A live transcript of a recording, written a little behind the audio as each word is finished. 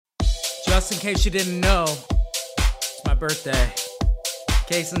Just in case you didn't know, it's my birthday.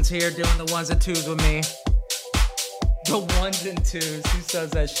 Kaysen's here doing the ones and twos with me. The ones and twos. Who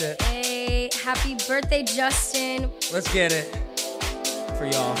says that shit? Hey, happy birthday, Justin. Let's get it. For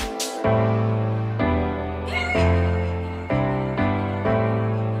y'all.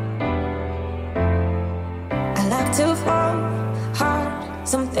 I like to fall hard.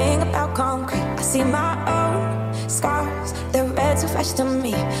 Something about concrete. I see my own scars. They're red so fresh to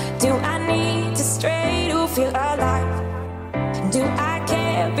me. Do I need to stray to feel alive? Do I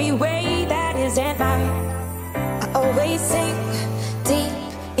carry weight that isn't mine? I always sink deep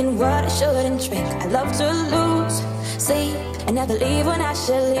in what I shouldn't drink. I love to lose sleep and never leave when I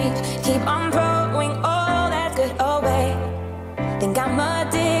should leave. Keep on throwing all that good away. Think I'm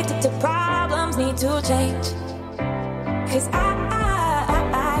addicted to problems, need to change. Cause I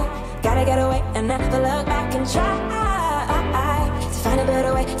gotta get away and never look back and try to find a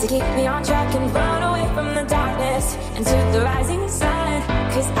better way to keep me on track and run away from the darkness into the rising sun.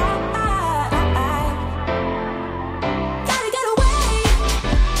 Cause I gotta get away.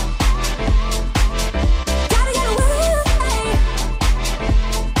 Gotta get away.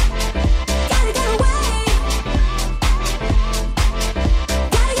 Gotta get away. Gotta get away.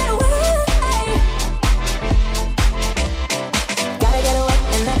 Gotta get away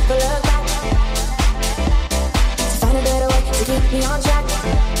and never look back to find a better way to keep me on track.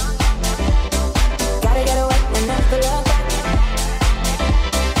 Gotta get away and never look back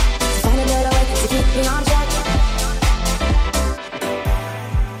to find a better way to keep me on track.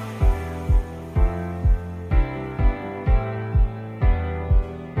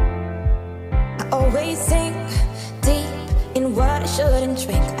 I always sink deep in what I shouldn't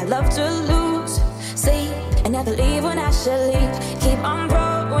drink. I love to lose sleep and never leave when I should leave. Keep on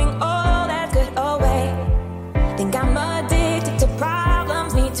throwing all that good away. Think I'm addicted to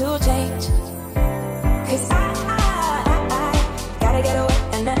problems, need to change. Cause I gotta get away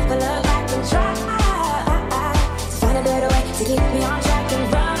and never look back and try to find a better way to keep me on track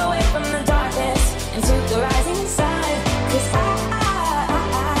and run away from the darkness into the rising sun. Cause I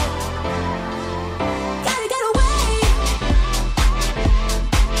gotta get away.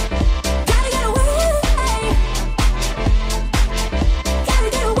 Gotta get away. Gotta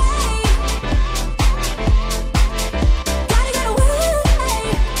get away. Gotta get away. Gotta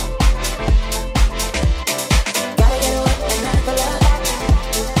get away and never look back.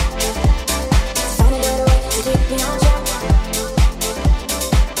 Find a better way to keep me on track.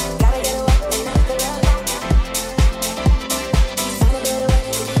 Gotta get away and never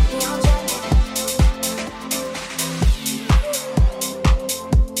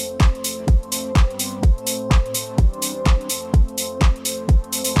look back.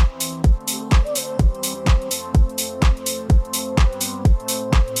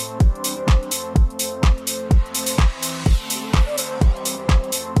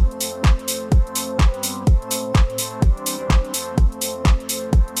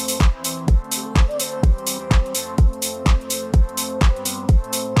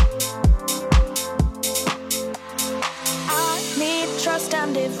 Find a better way to keep me on track. I need trust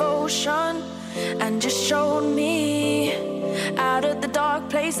and devotion, and you showed me out of the dark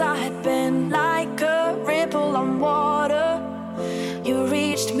place I had been. Like a ripple on water, you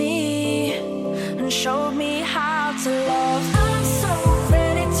reached me and showed me how to love. I'm so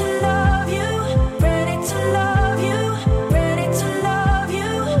ready to love you, ready to love you, ready to love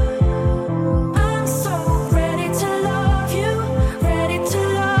you. I'm so ready to love you, ready to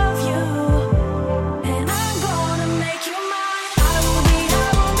love you. And I'm gonna make you mine. I will be, I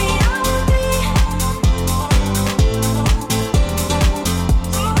will be, I will be.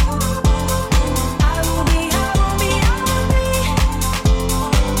 I will be, I will be, I will be.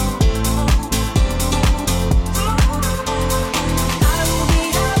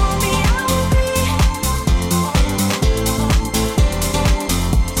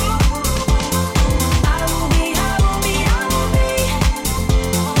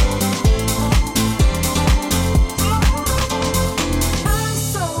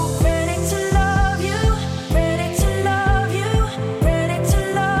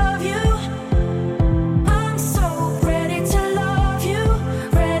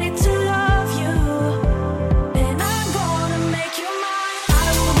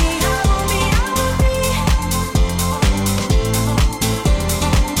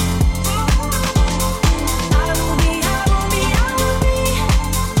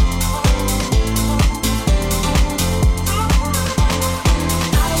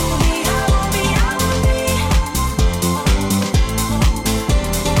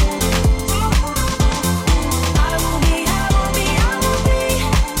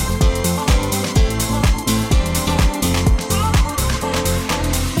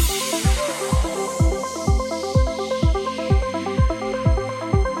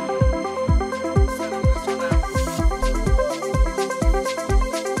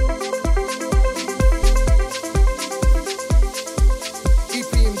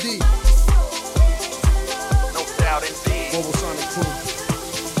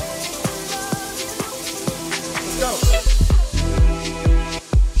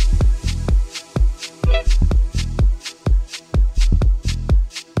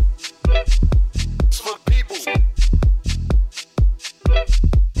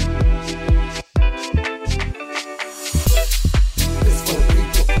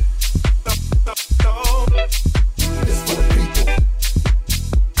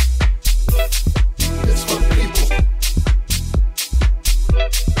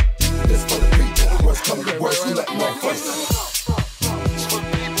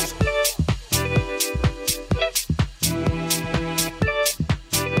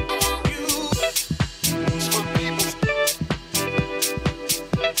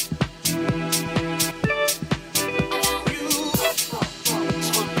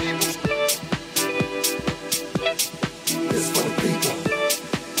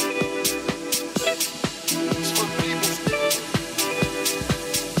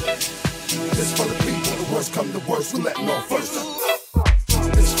 worst, we letting off first.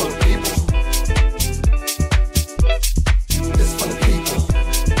 This for the people. This for the people.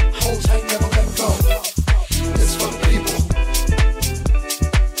 Hold tight, never let go. This for the people.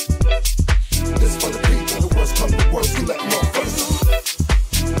 This for the people. The worst come to worst, we letting off first.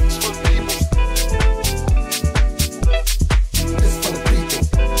 This for the people. This for the people.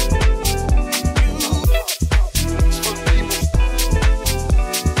 This for the people.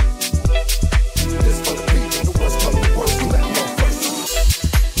 This for the people. The worst come to worst, we letting off first.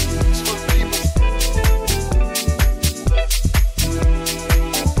 This for the people.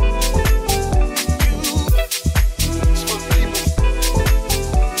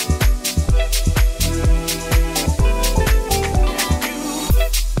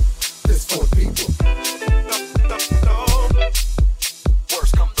 This for the people. Worst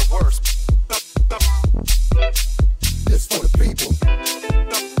come to worst. This for the people.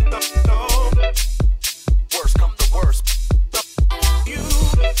 Worst come to worst.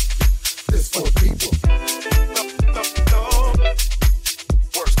 This for the people.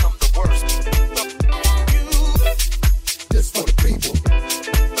 Worst come to worst. This for the people.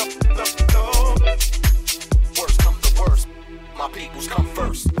 Worst come to worst. My peoples come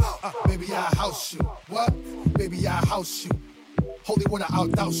first. Baby, I house you. What? Baby, I house you. Holy water, I'll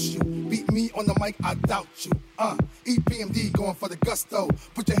douse you. Beat me on the mic, I doubt you. EPMD going for the gusto.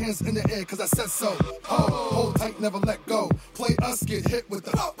 Put your hands in the air, cause I said so. Hold tight, never let go. Play us, get hit with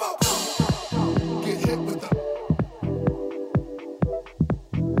the. Get hit with the.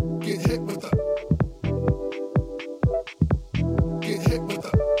 Get hit with the. Get hit with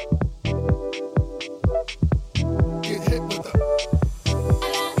the. Get hit with the.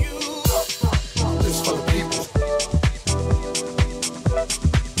 This for the people.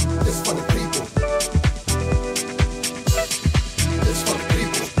 This for the people. This for the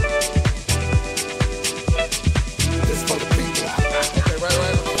people. This for the people.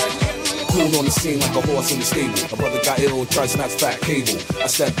 Cool on the scene like a horse in the stable. A brother got ill and tried to snatch fat cable. I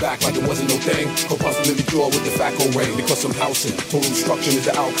stepped back like it wasn't no thing. Go puffin' in the drawer with the fat cold rain. Because I'm housing, total destruction is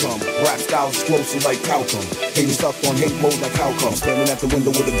the outcome. Rap styles explosive like Calcum. Hating stuff on hate mode like how come. Standing at the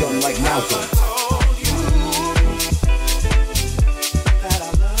window with a gun like Malcolm.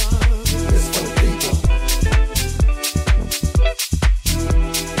 This for the people.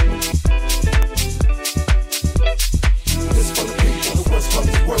 This for the people. The worst comes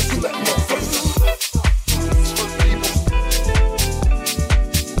to worst, we let them know first. This for the people.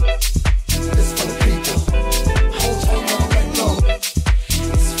 This for the people. Hold tight, never let go.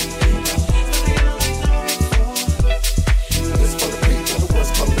 This for the people. The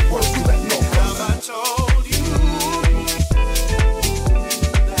worst comes to worst, we let them know first.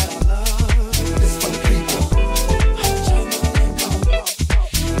 This for the people. Hold tight, never let go.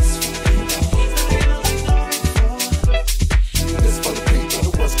 This for the people. The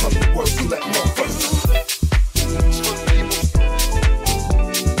worst comes to worst, we let them know first. This for the people.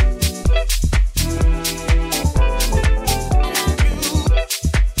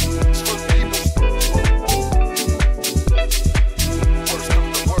 This for the people. Worst come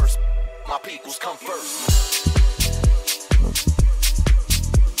to worst. My peoples come first.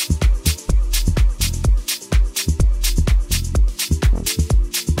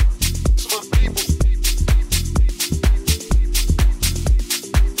 This for the people.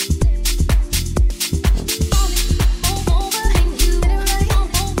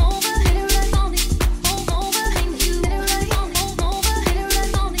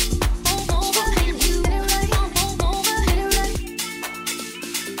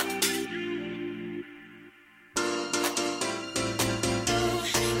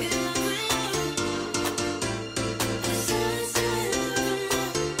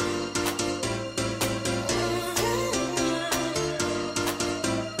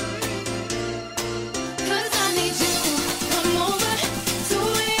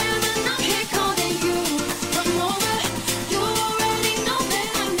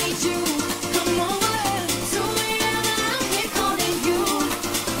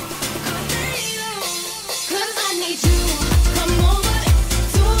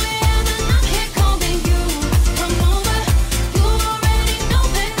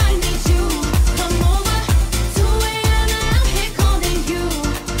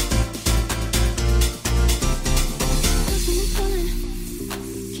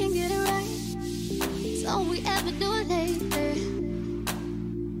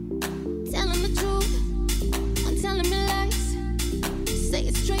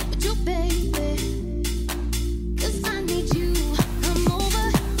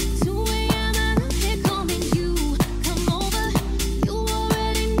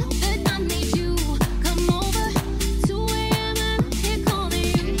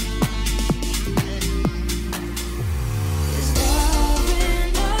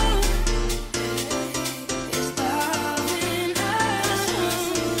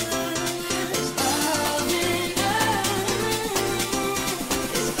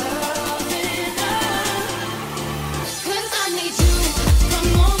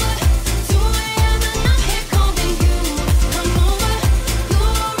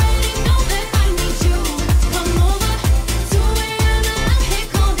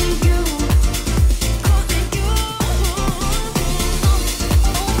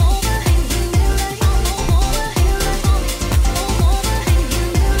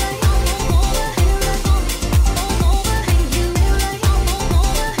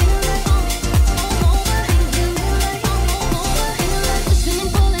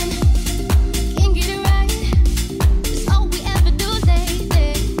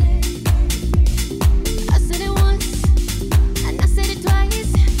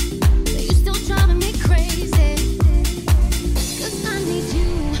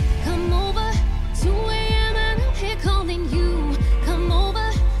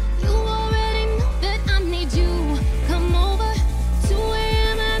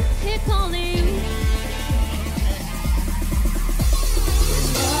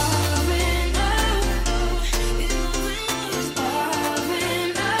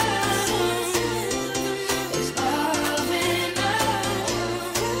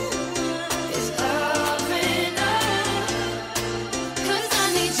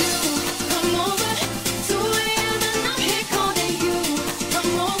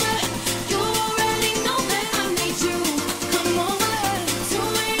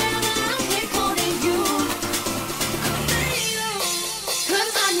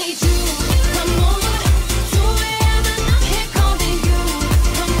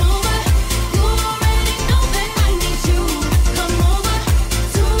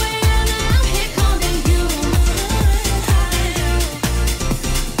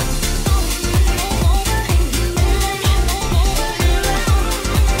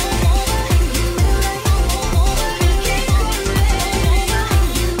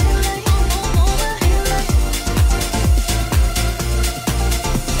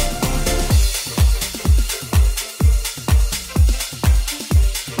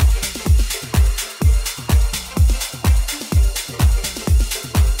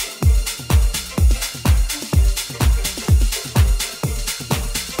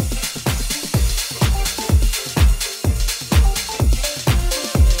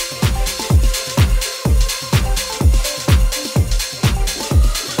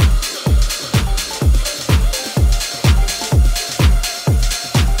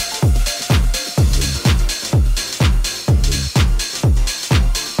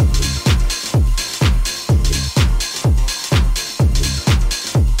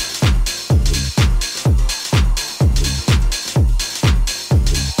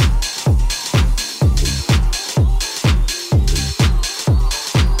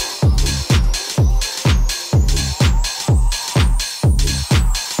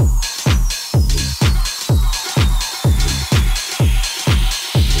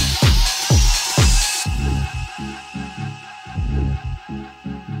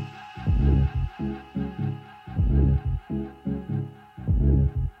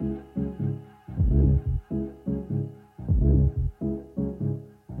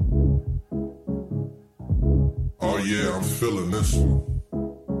 yeah, I'm feeling this one.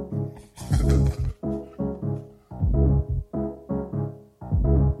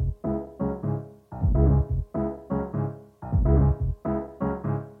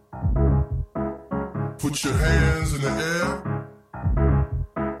 Put your hands in the air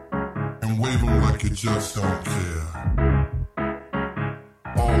and wave them like you just don't care.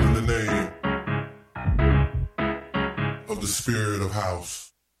 All in the name of the spirit of house.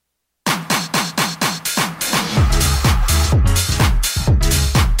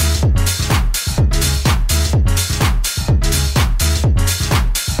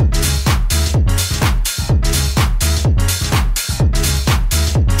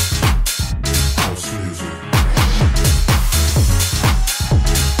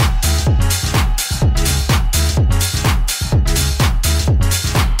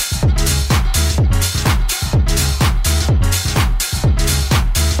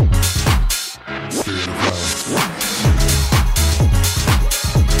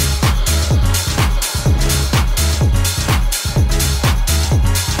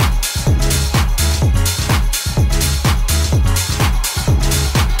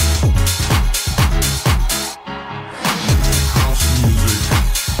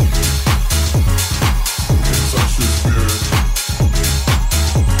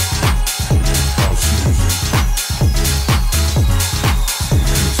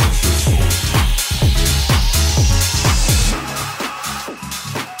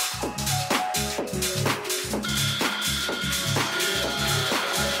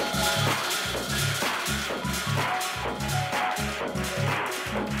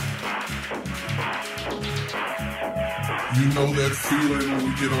 You know that feeling when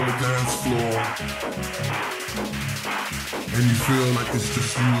you get on the dance floor and you feel like it's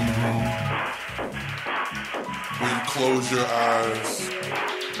just you in the room. When you close your eyes,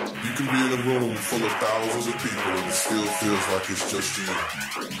 you can be in a room full of thousands of people and it still feels like it's just you.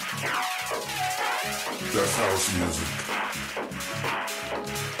 That's house music.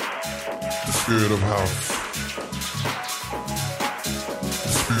 The spirit of house.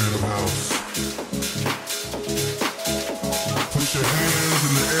 The spirit of house. Put your hands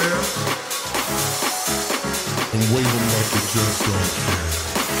in the air and wave them like you just don't care.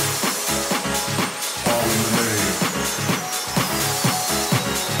 All in the name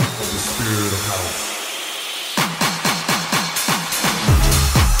of the spirit of house.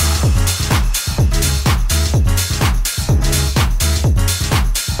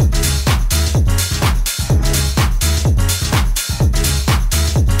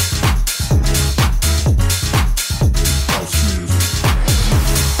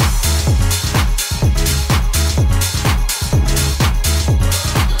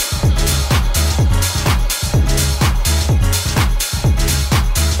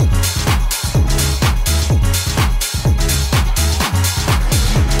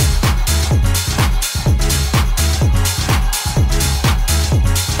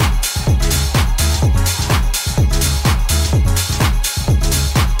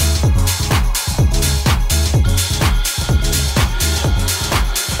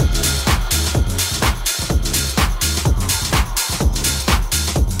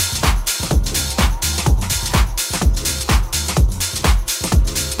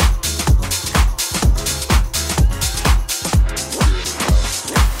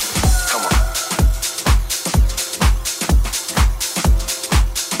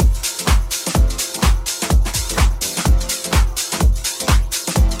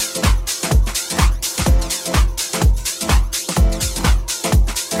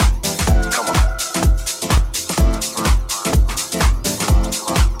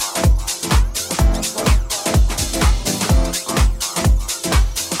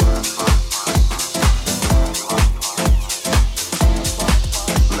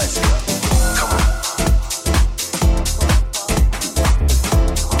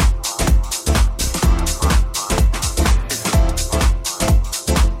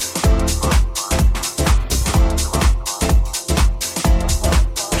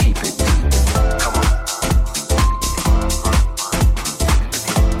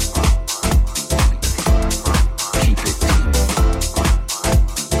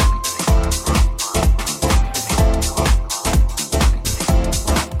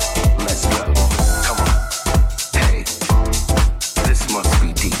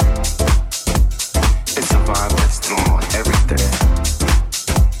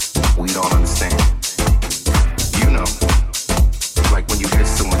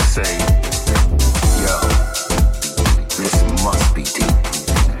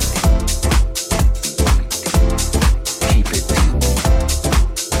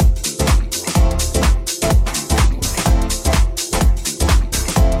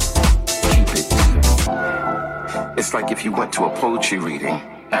 if you went to a poetry reading,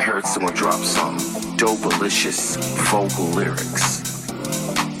 I heard someone drop some dope-alicious vocal lyrics,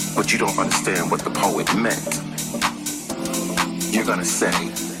 but you don't understand what the poet meant, you're gonna say,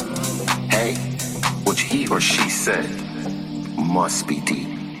 hey, what he or she said must be deep.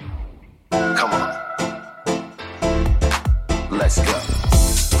 Come on. Let's go.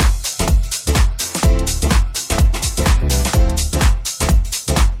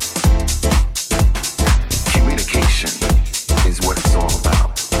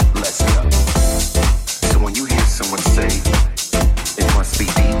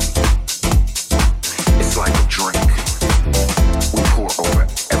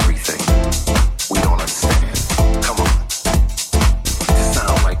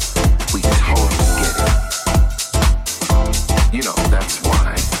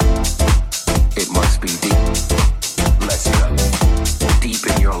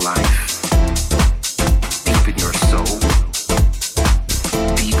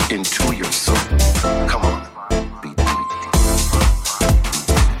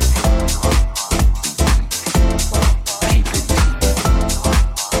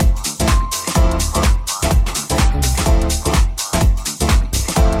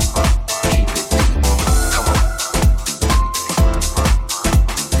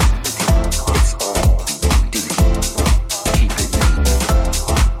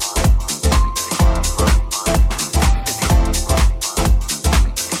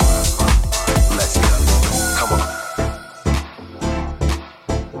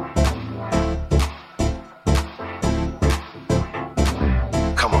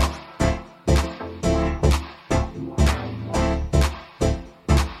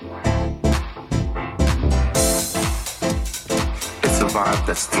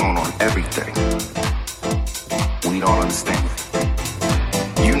 That's thrown on everything. We don't understand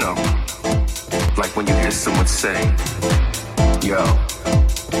it. You know, like when you hear someone say, yo,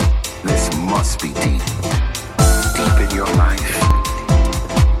 this must be deep. Deep in your life.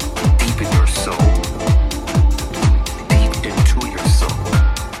 Deep in your soul. Deep into your soul.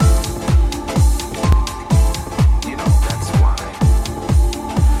 You know, that's why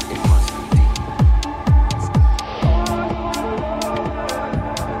it must be deep.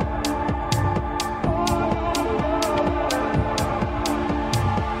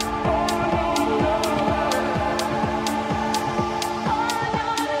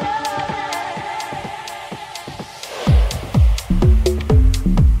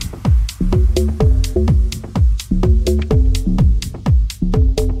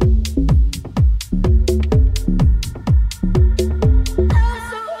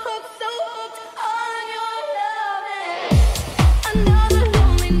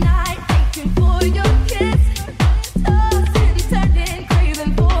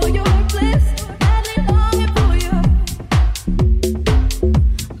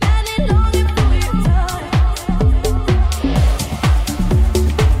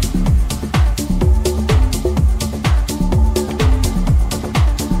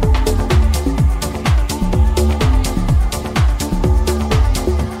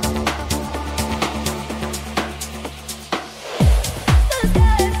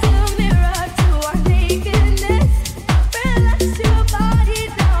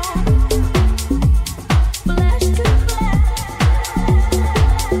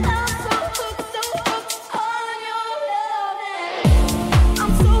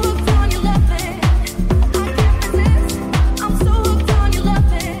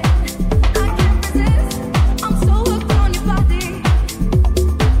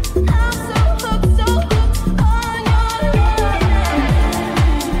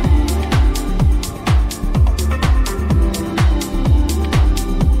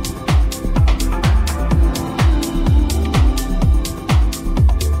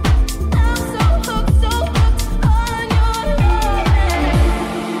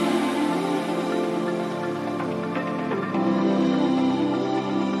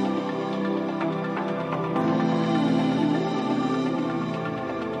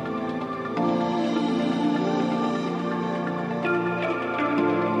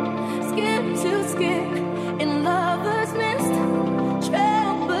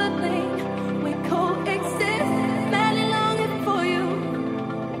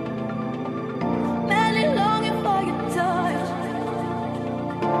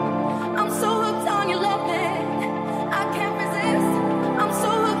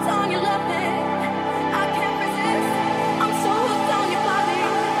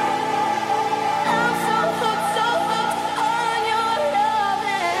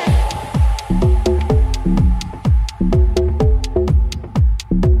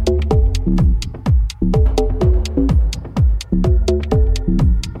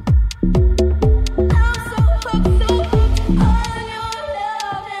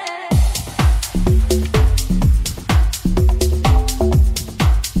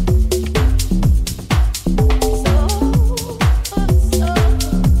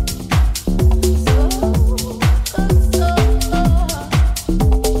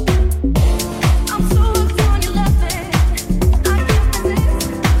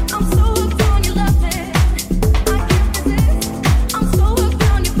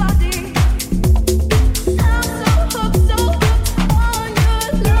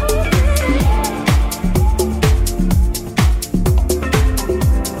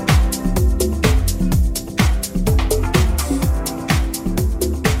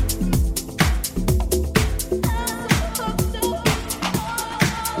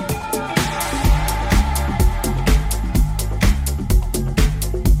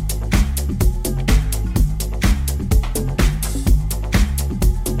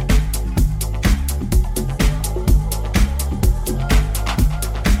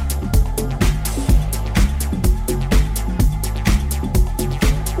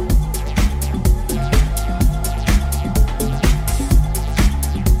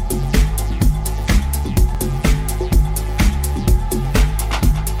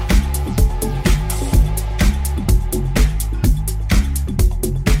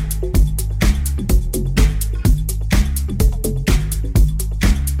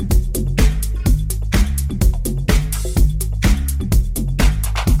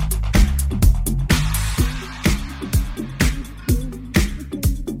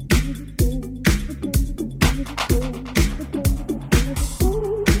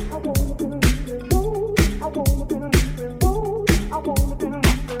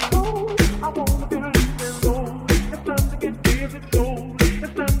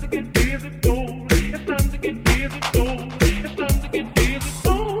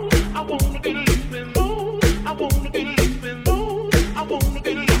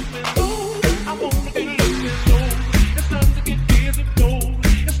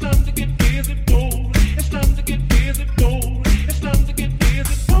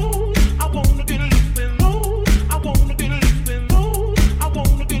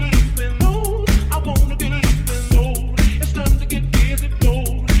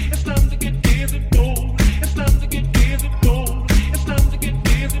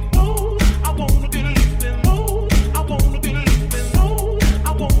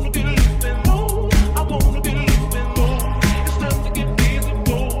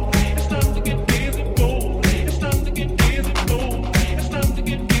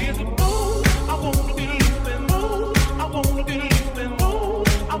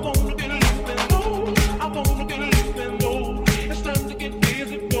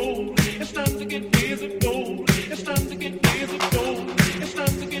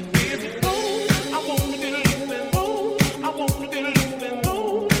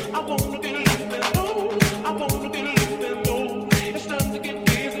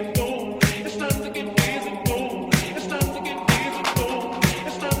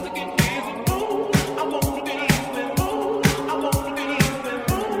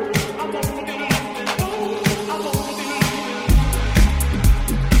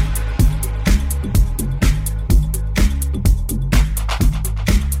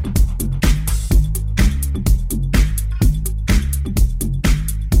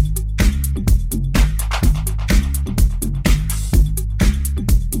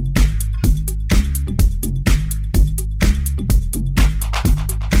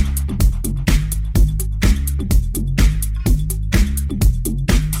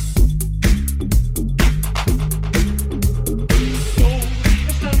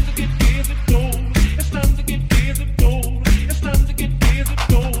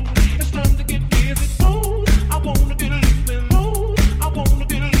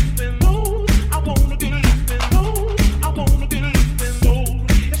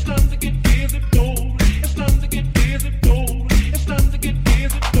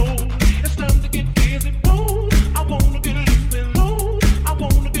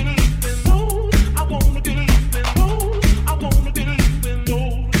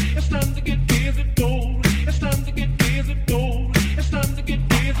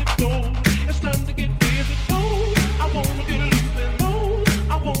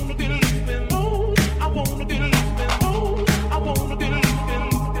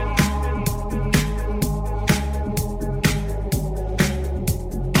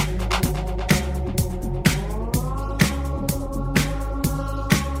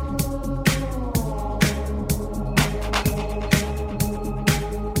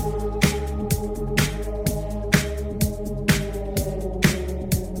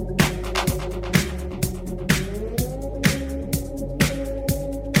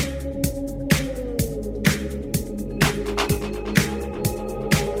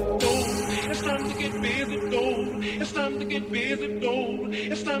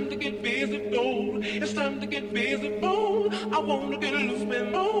 It's time to get busy, bold. It's time to get busy, bold. I wanna get loose,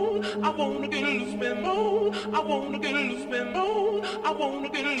 man, bold. I wanna get loose, man, bold. I wanna get loose, man, bold. I wanna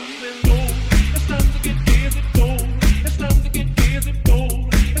get loose, man, bold. It's time to get busy, bold. It's time to get busy,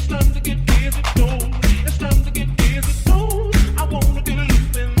 bold. It's time to get busy, bold. It's time to get busy, bold. I wanna get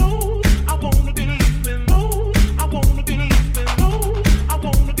loose, man, bold. I wanna get loose, man, bold. I wanna get loose, man, bold. I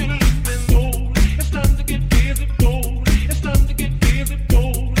wanna get loose, man, bold. It's time to get busy, bold. It's time to get busy,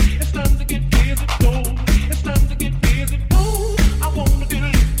 bold. It's time to get busy, bold. It's time to get busy, bold. I wanna get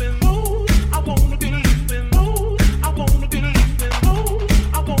loose, man, bold. I wanna get loose, man, bold. I wanna get loose, man, bold.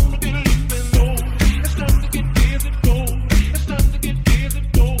 I wanna get loose.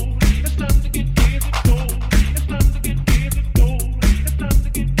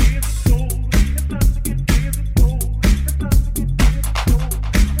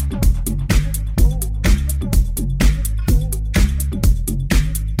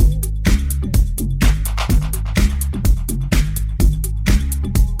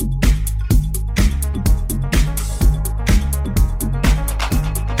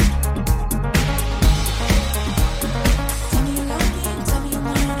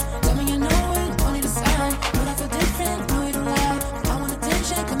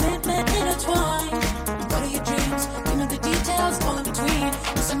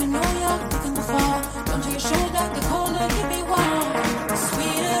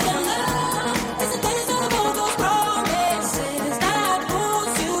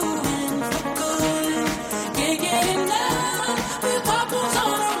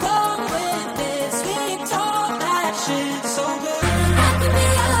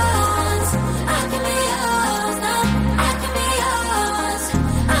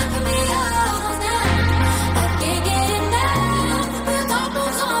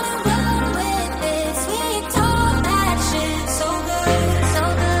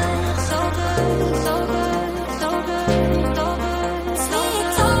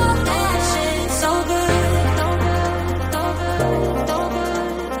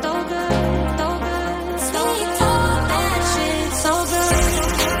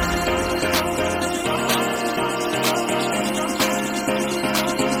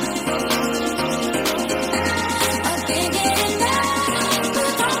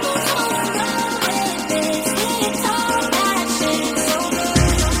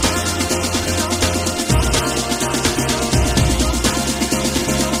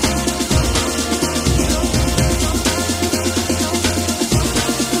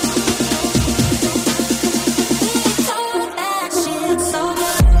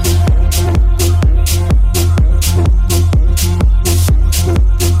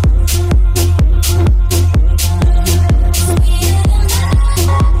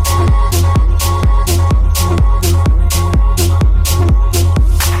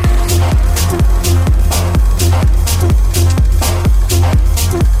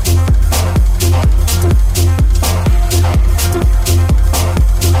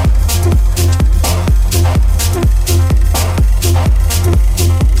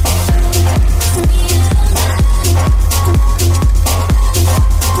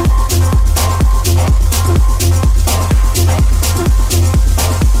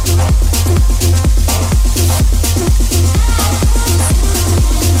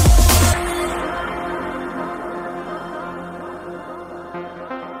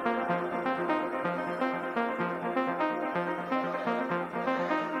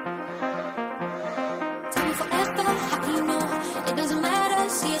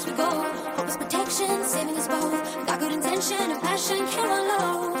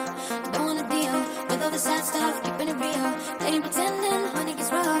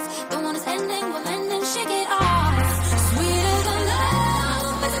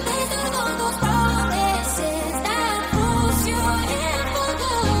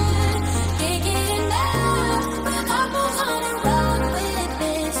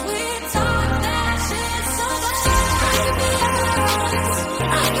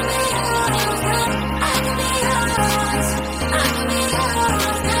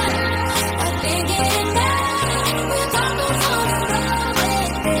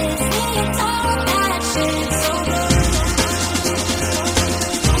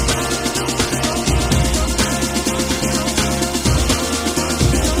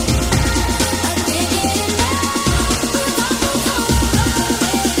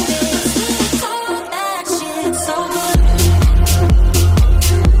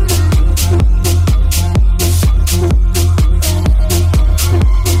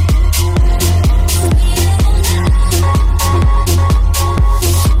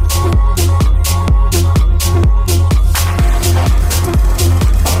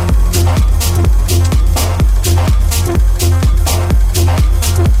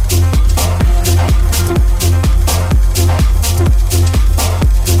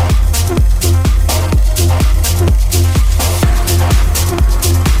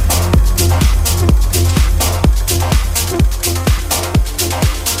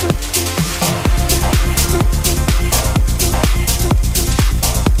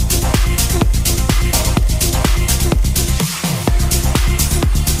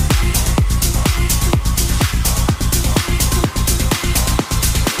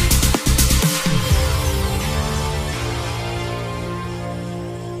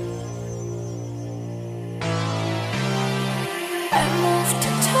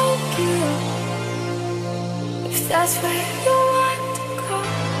 that's where you want to go.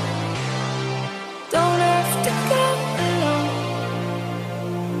 Don't have to go alone.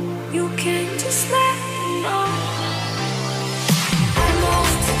 You can just let me know. I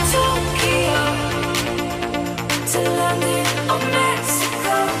moved to Tokyo, to London or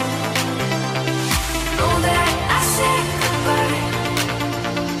Mexico. Know that I said goodbye,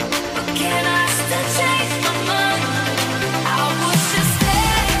 but can I still change my mind? I was just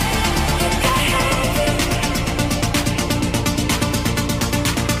there, think I had it.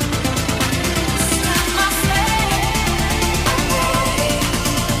 Stop my flame, I'm ready.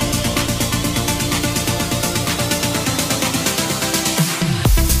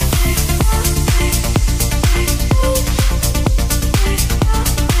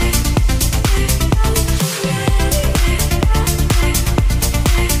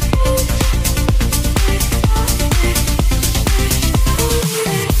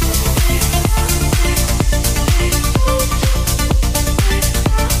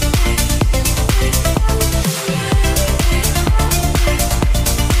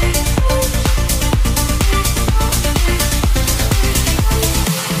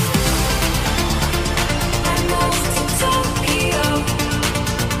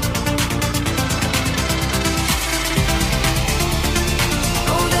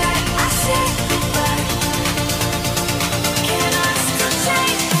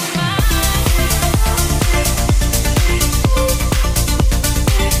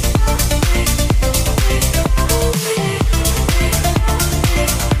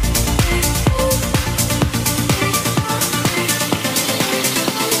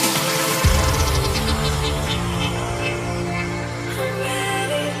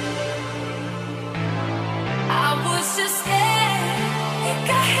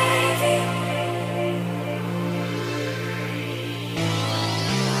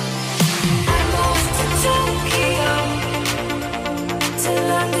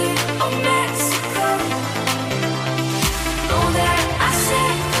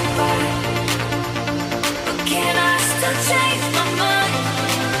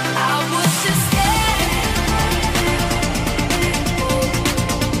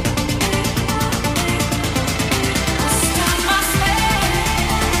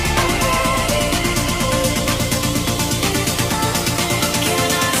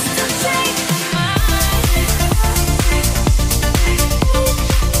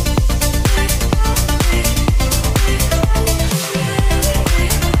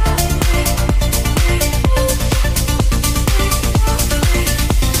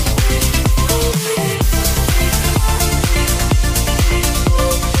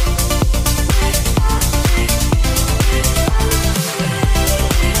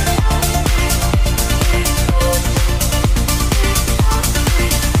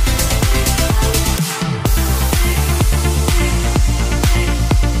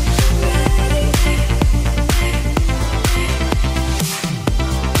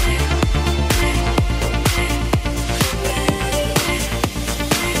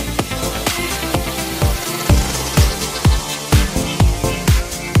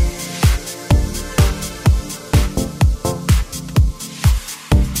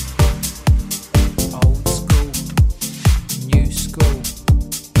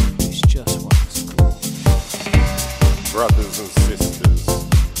 Brothers and sisters,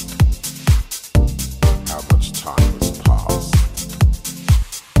 how much time has passed?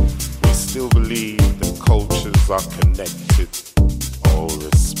 We still believe that cultures are connected, all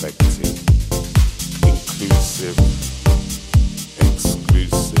respected, inclusive,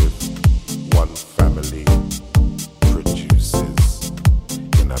 exclusive. One family produces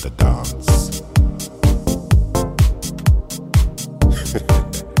another dance.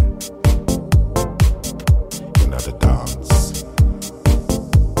 Another dance.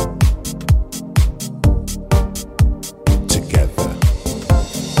 Together.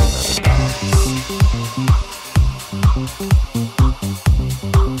 Another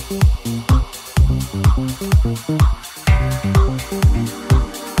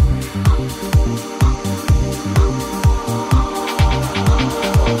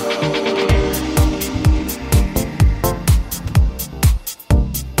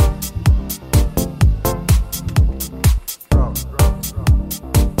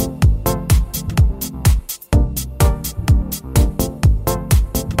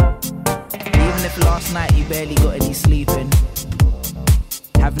Last night you barely got any sleeping.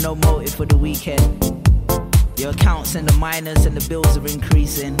 Have no motive for the weekend. Your accounts and the minors and the bills are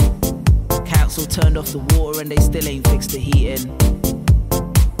increasing. Council turned off the water and they still ain't fixed the heating.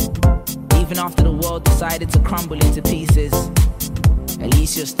 Even after the world decided to crumble into pieces, at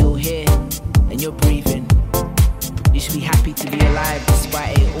least you're still here and you're breathing. You should be happy to be alive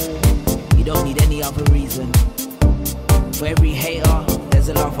despite it all. You don't need any other reason. For every hater, there's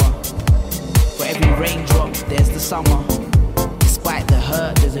a lover. For every raindrop, there's the summer. Despite the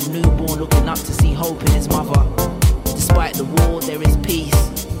hurt, there's a newborn looking up to see hope in his mother. Despite the war, there is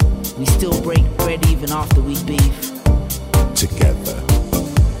peace. We still break bread even after we beef. Together,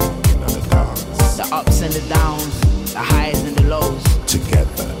 in the dance. The ups and the downs, the highs and the lows.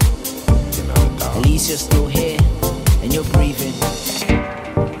 Together, in the dance. At least you're still here and you're breathing.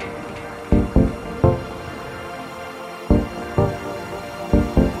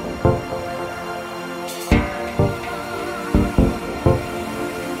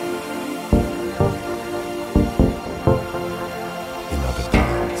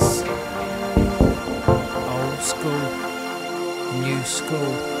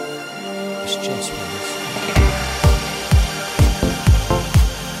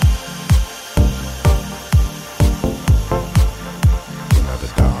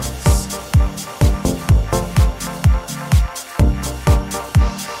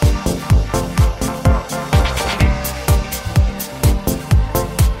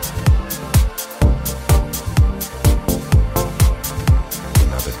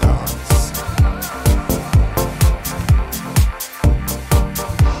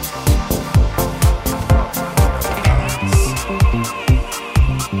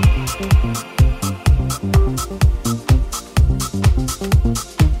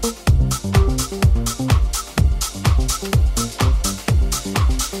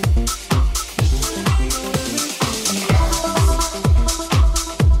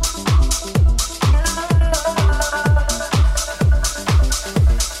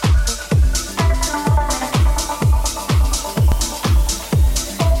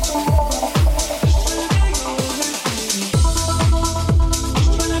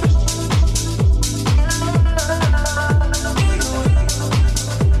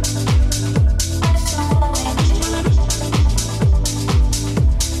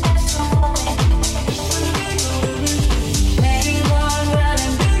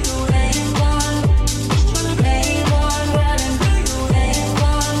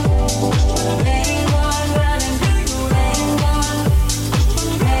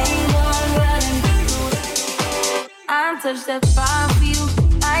 touch that 5 for you.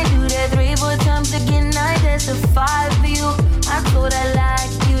 I do that 3-4 times again. I testify for you. I told I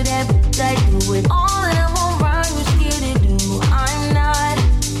like you, that I do it all and I'm alright. You're scared to do. I'm not.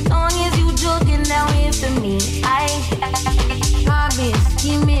 Long as you joking down here for me. I've been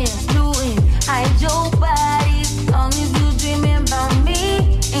scheming, doing. I joke body. Long as you dreaming about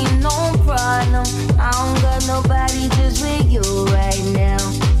me, ain't no problem. I don't got nobody just with you right now.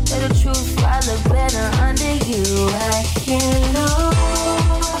 Tell the truth, I look better under you. I can't lose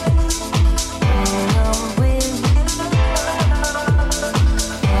when I'm with you.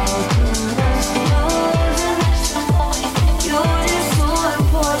 You're just so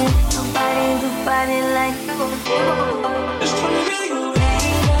important. Nobody like you. It's gonna be you.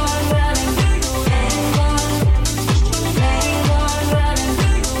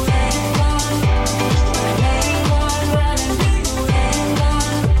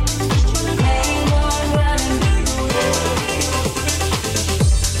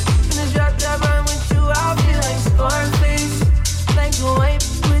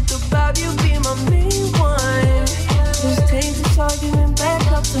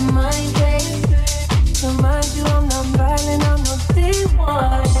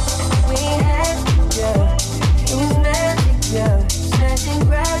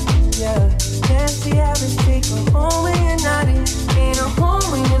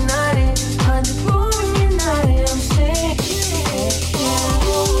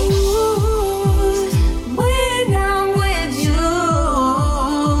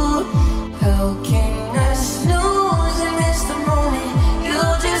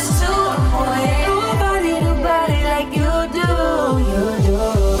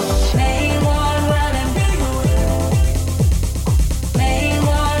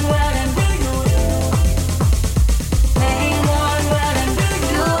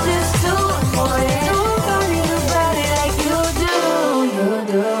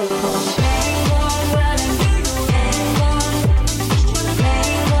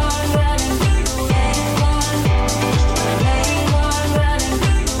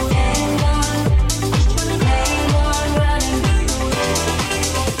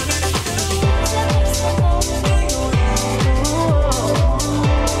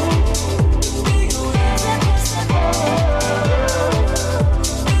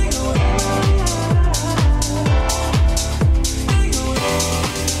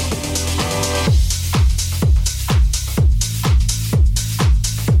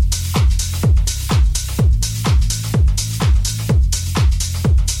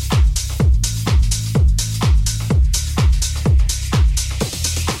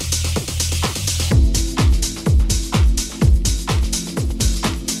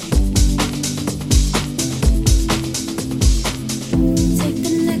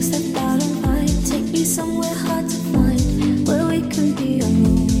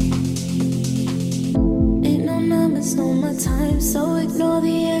 our time, so ignore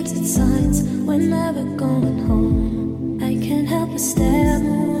the exit signs. We're never going home. I can't help but stare.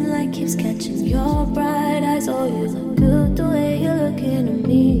 Moonlight keeps catching your bright eyes. Oh, you look good the way you're looking at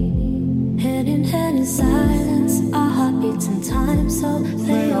me. Hand in hand in silence, our heartbeats in time. So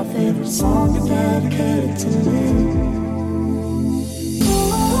play your favorite song and dedicate it to me.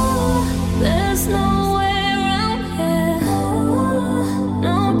 Ooh, there's no way around here. Ooh,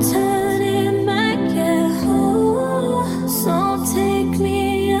 no turning back, yeah. Ooh, so take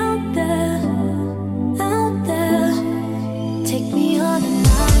me out there, out there. Take me on a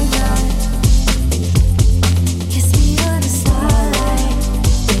night ride. Kiss me under starlight.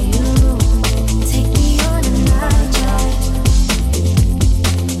 You take me on a night drive.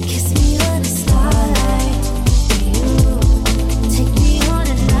 Kiss me under starlight. You take me on a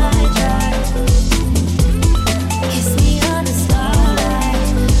night drive. Kiss me under starlight.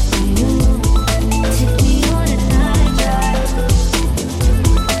 You take me on a night drive.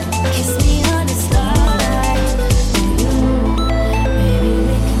 Kiss me under starlight. You, baby,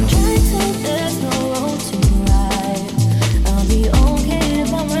 we can drive till there's no road to ride. I'll be okay if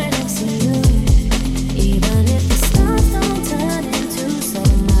I'm right next to you. Even if the stars don't turn into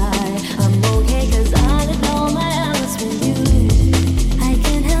sunlight, I'm okay 'cause I know my hours with you. I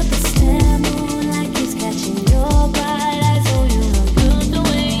can't help but stare. Moonlight keeps catching your bright eyes. Oh, you look good the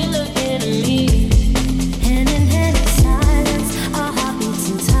way you're looking at me. Hand in hand in silence, our heartbeats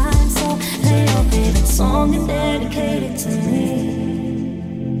in time. So play your favorite song and dedicate it to me.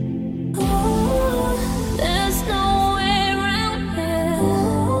 Ooh, there's no way around here.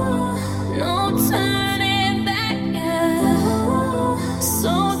 Ooh, no turning back, yeah. Ooh,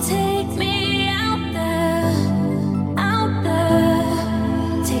 so take me out there, out there.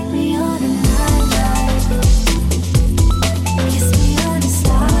 Take me on a night drive. Kiss me under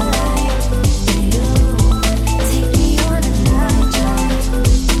starlight. You take me on a night drive.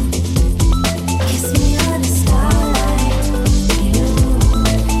 Kiss me under starlight. You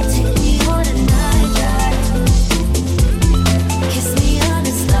take me on a night drive. Kiss me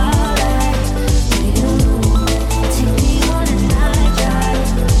under starlight. You take me on a night drive.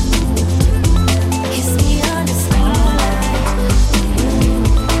 Kiss me under starlight. Take me on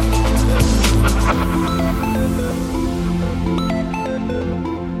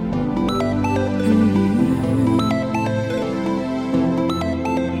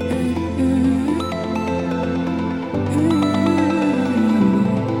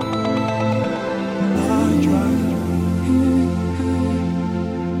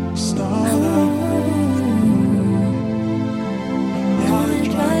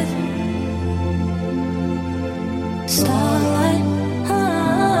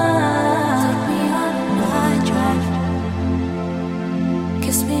a night drive.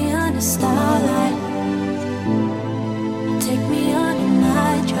 Kiss me under starlight. Take me on a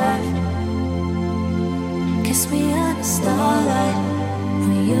night drive. Kiss me under starlight.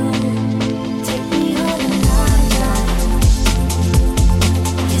 Will you take me on a night drive?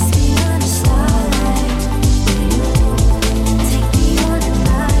 Kiss me under starlight. Will you take me on a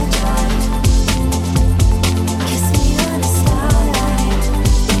night drive? Kiss me under starlight.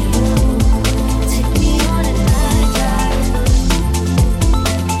 Will you take me on a night drive?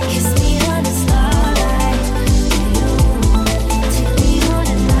 Kiss me under starlight. Will you take me on a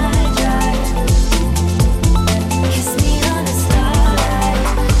night drive? Kiss me under starlight.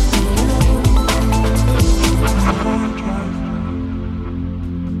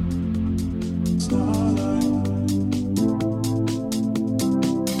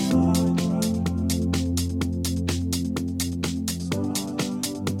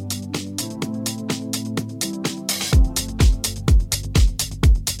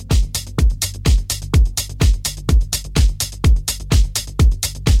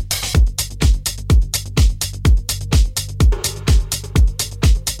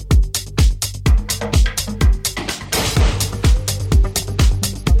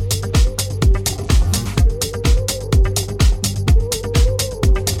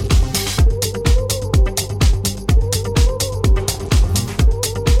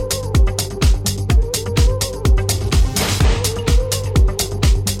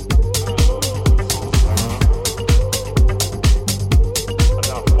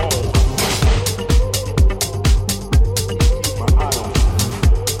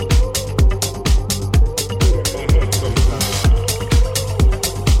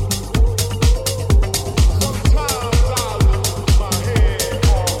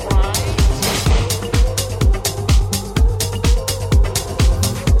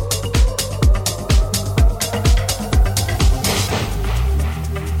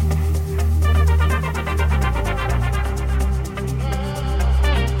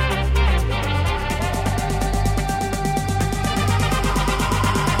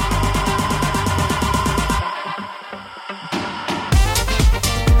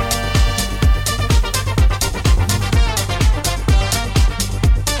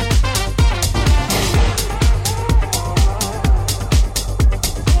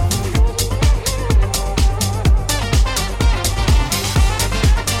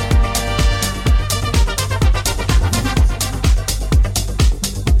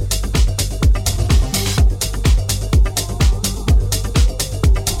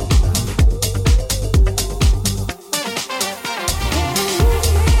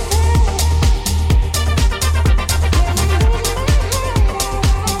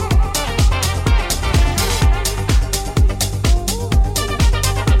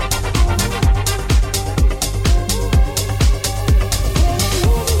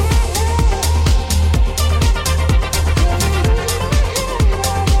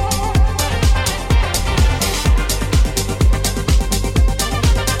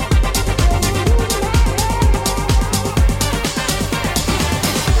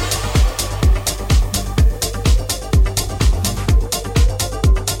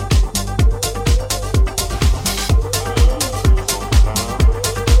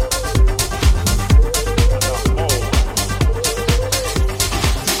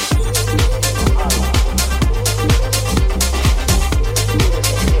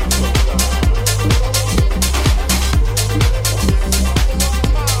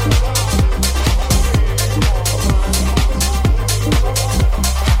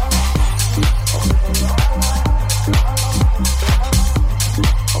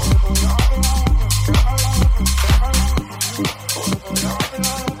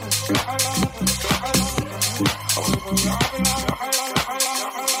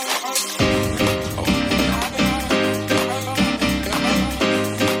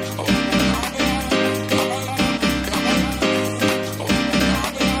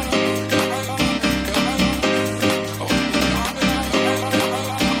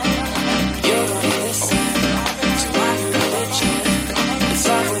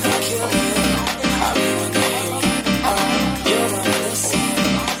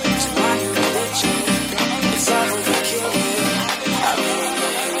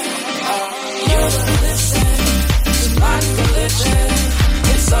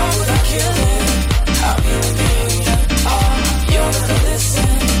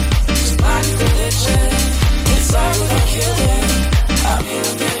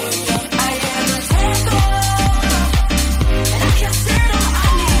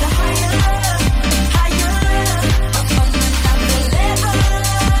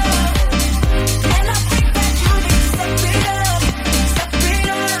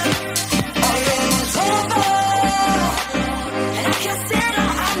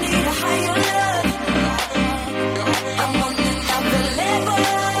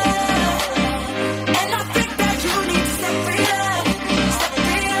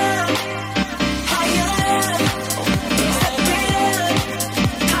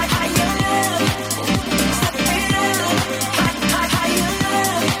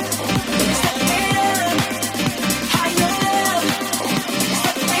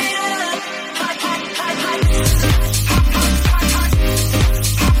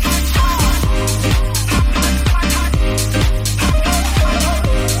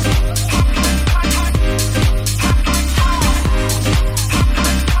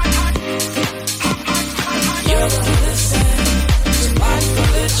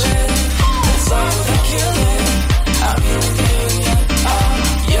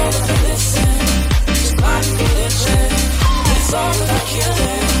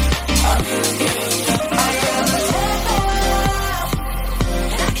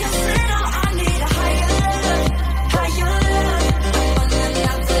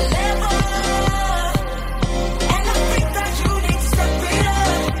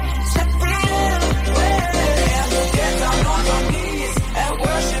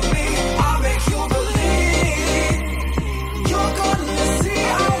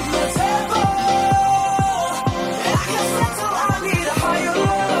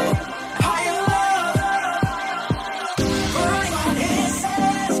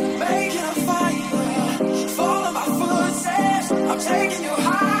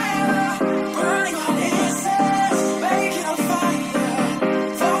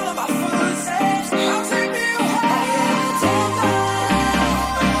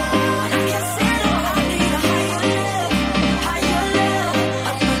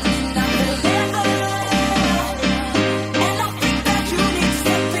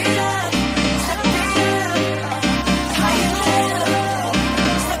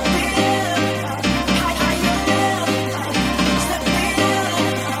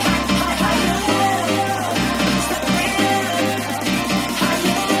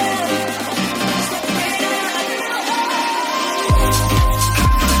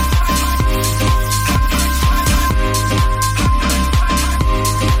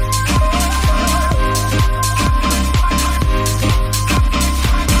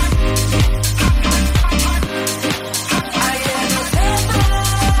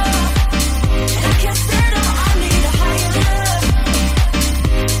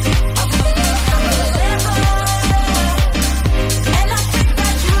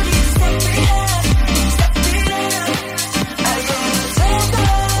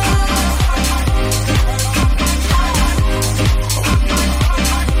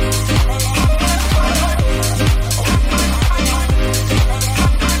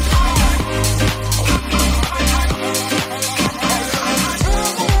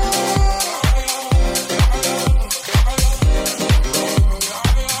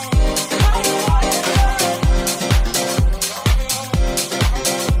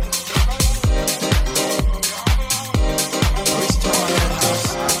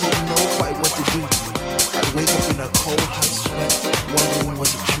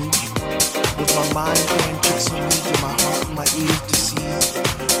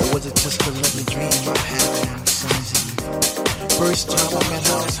 was it just a lovely dream I had on Summer's Eve? First time I met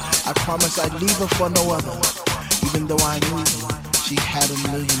House, I promised I'd leave her for no other, even though I knew she had a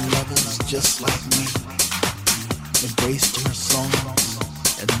million lovers just like me. Embraced her songs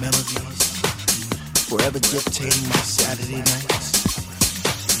and melodies, forever dictating my Saturday nights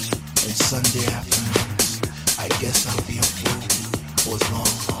and Sunday afternoons. I guess I'll be a fool for as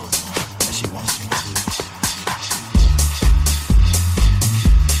long as she wants me to.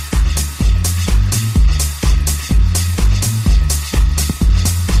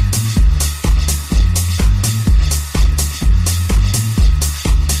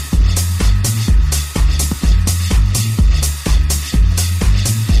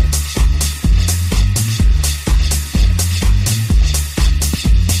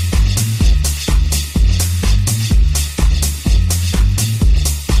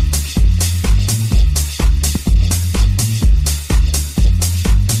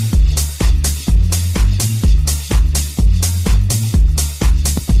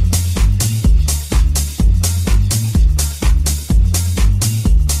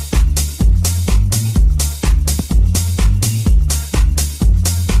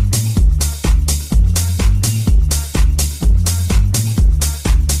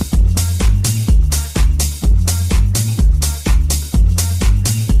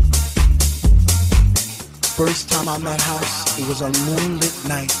 First time I met House, it was a moonlit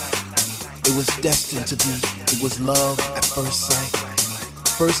night. It was destined to be, it was love at first sight.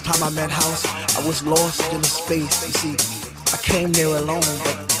 First time I met House, I was lost in a space. You see, I came there alone,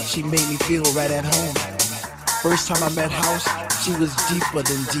 but she made me feel right at home. First time I met House, she was deeper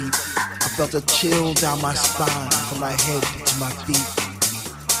than deep. I felt a chill down my spine, from my head to my feet.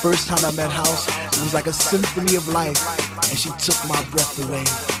 First time I met House, it was like a symphony of life, and she took my breath away,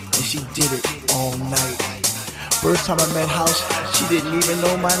 and she did it all night. First time I met House, she didn't even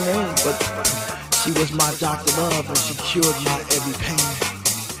know my name, but she was my Dr. Love and she cured my every pain.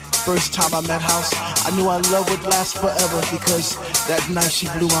 First time I met House, I knew our love would last forever because that night she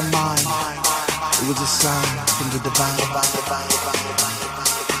blew my mind. It was a sign from the divine.